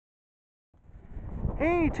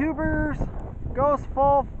Hey tubers, Ghost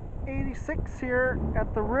Full 86 here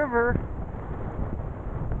at the river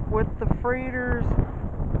with the freighters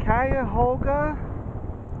Cuyahoga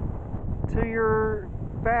to your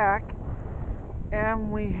back,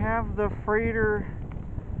 and we have the freighter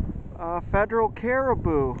Federal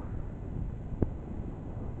Caribou.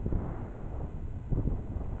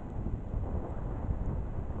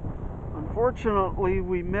 Unfortunately,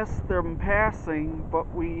 we missed them passing,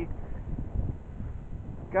 but we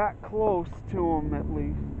got close to them at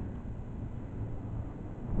least.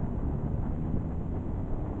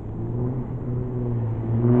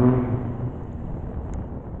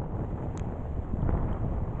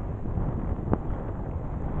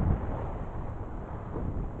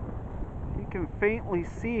 You can faintly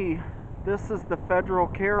see this is the Federal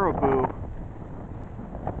Caribou.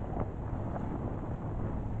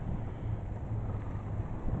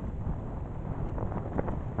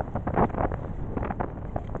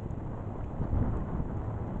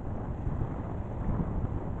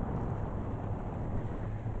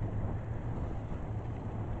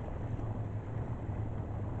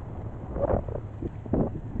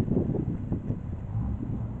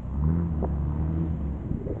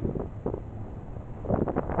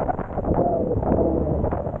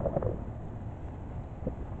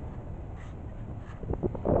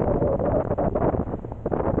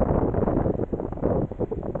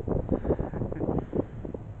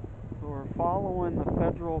 Following the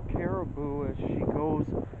Federal Caribou as she goes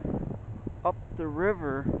up the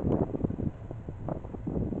river.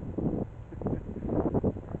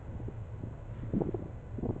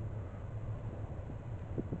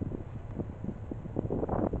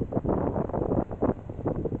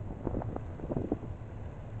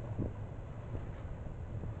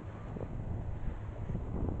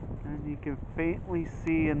 And you can faintly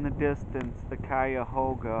see in the distance the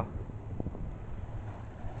Cuyahoga.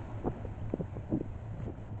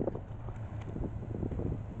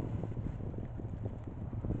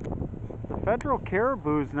 Federal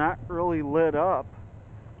Caribou's not really lit up.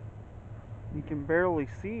 You can barely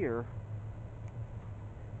see her.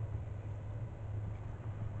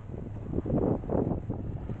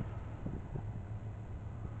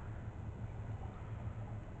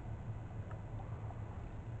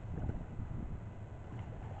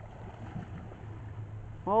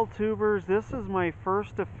 Well, tubers, this is my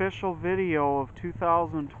first official video of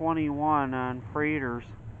 2021 on freighters.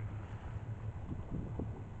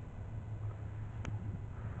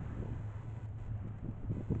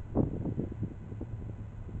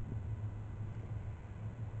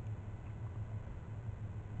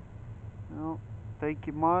 Well, thank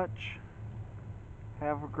you much.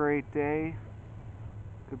 Have a great day.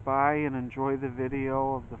 Goodbye, and enjoy the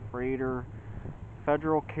video of the freighter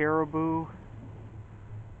Federal Caribou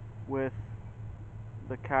with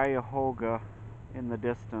the Cuyahoga in the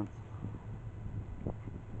distance.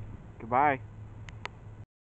 Goodbye.